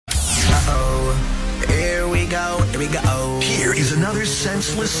go, here we go. Here is another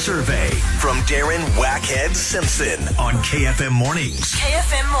Senseless Survey from Darren Whackhead Simpson on KFM Mornings.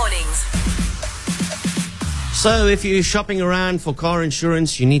 KFM Mornings. So if you're shopping around for car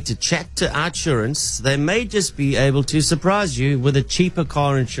insurance, you need to chat to Outsurance. They may just be able to surprise you with a cheaper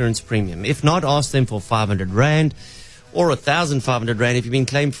car insurance premium. If not, ask them for 500 Rand or 1,500 Rand if you've been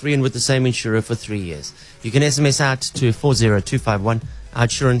claim-free and with the same insurer for 3 years. You can SMS out to 40251.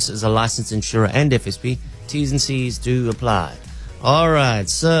 Outsurance is a licensed insurer and FSP. T's and C's do apply. All right,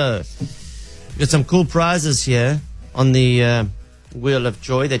 so we've got some cool prizes here on the Wheel of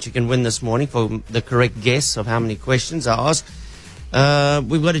Joy that you can win this morning for the correct guess of how many questions I ask.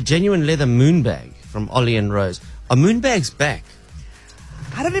 We've got a genuine leather moon bag from Ollie and Rose. Are moon bags back?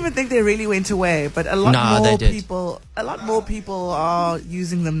 I don't even think they really went away, but a lot more people are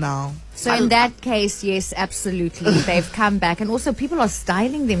using them now. So in that case, yes, absolutely, they've come back, and also people are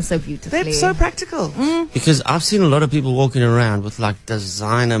styling them so beautifully. They're so practical. Because I've seen a lot of people walking around with like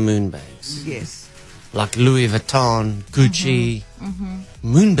designer moon bags. Yes. Like Louis Vuitton, Gucci,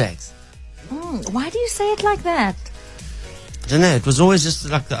 moon bags. Why do you say it like that? I don't know. It was always just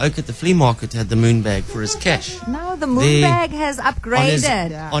like the oak at the flea market had the moon bag for his cash. No, the moon bag has upgraded.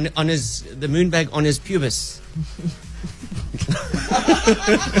 The moon bag on his pubis.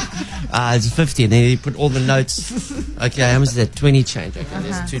 It's 50, and then he put all the notes. Okay, how much is that? 20 change. Okay,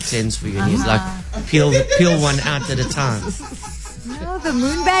 there's 2 10s for you. And he's like, peel one out at a time. No, the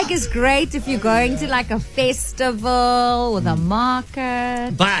moon bag is great if you're going to like a festival or the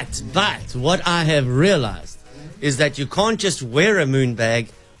market. But what I have realized is that you can't just wear a moon bag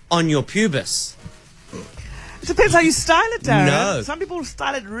on your pubis. It depends how you style it, Darren. No. Some people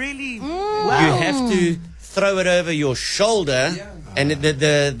style it really well. You have to throw it over your shoulder, and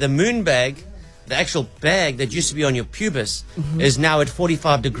the moon bag, the actual bag that used to be on your pubis, is now at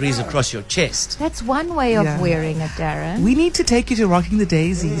 45 degrees across your chest. That's one way of wearing it, Darren. We need to take you to Rocking the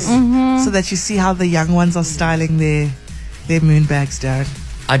Daisies so that you see how the young ones are styling their moon bags, Darren.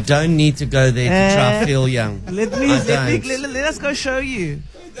 I don't need to go there to try to feel young. Let us go show you.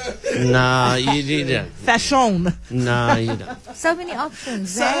 No, you don't. Fashion. No, you don't. So many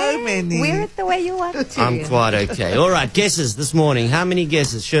options. So many. Wear it the way you want to. I'm quite okay. All right, guesses this morning. How many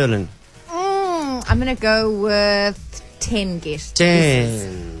guesses, Sherlyn? I'm going to go with 10 guesses.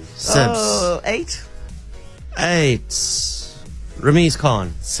 10. Sibs. 8. 8. Ramiz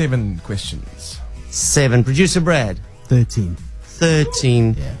Khan. 7 questions. 7. Producer Brad. 13.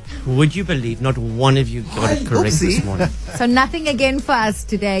 13. Yeah. Would you believe not one of you got it correct this morning? So nothing again for us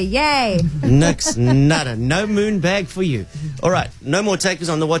today. Yay. Nix, nada. No moon bag for you. All right. No more takers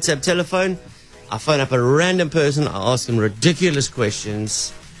on the WhatsApp telephone. I phone up a random person. I ask them ridiculous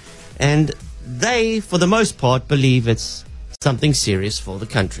questions. And they, for the most part, believe it's something serious for the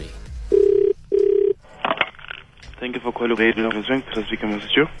country. Thank you for calling Radio of Swing. Can I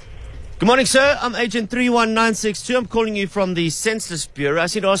message you? Good morning, sir. I'm Agent 31962. I'm calling you from the Senseless Bureau. I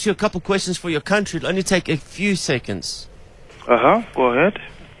need to ask you a couple questions for your country. It'll only take a few seconds. Go ahead.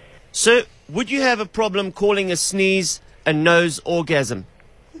 Sir, would you have a problem calling a sneeze a nose orgasm?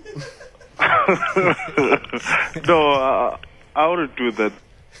 No, I wouldn't do that.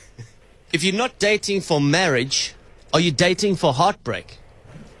 If you're not dating for marriage, are you dating for heartbreak?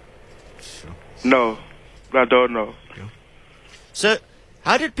 No, I don't know. Sir,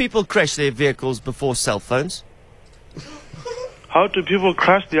 how did people crash their vehicles before cell phones? How do people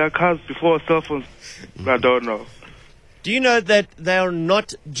crash their cars before cell phones? I don't know. Do you know that they are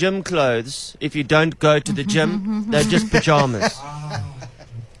not gym clothes if you don't go to the gym? They're just pajamas.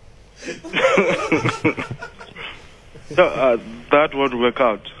 That won't work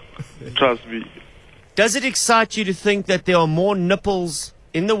out. Trust me. Does it excite you to think that there are more nipples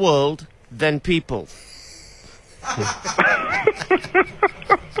in the world than people?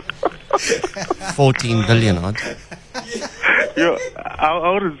 14 billion odd. Yeah,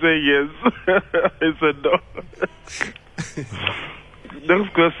 I wouldn't say yes. I said no.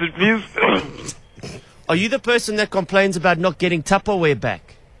 Next question, please. Are you the person that complains about not getting Tupperware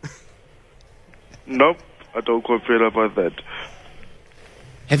back? Nope, I don't complain about that.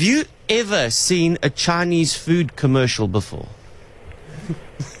 Have you ever seen a Chinese food commercial before?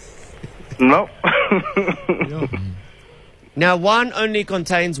 No. Now, wine only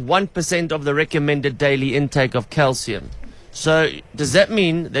contains 1% of the recommended daily intake of calcium. So, does that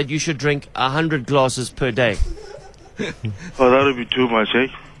mean that you should drink 100 glasses per day? Oh, that would be too much, eh?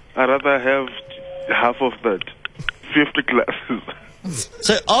 I'd rather have half of that. 50 glasses.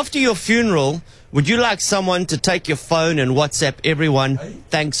 So, after your funeral, would you like someone to take your phone and WhatsApp everyone,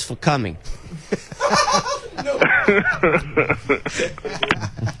 thanks for coming?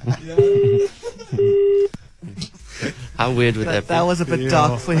 How weird would that be? That was a bit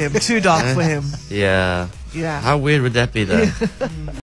dark for him. Too dark for him. Yeah. Yeah. How weird would that be, though?